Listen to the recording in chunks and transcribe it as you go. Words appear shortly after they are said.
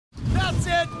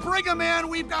it. Bring them in.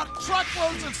 We've got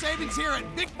truckloads of savings here at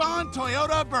Vic Vaughan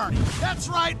Toyota Boerne. That's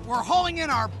right, we're hauling in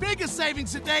our biggest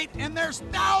savings to date, and there's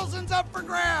thousands up for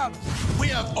grabs. We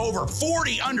have over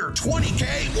 40 under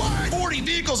 20K. What? 40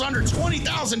 vehicles under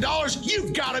 $20,000?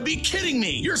 You've got to be kidding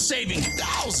me. You're saving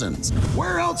thousands.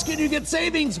 Where else can you get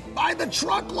savings by the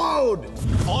truckload?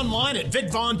 Online at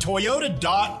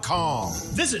VicVaughnToyota.com.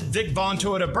 Visit Vic Vaughan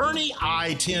Toyota Boerne,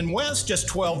 I-10 West, just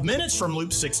 12 minutes from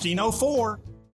Loop 1604.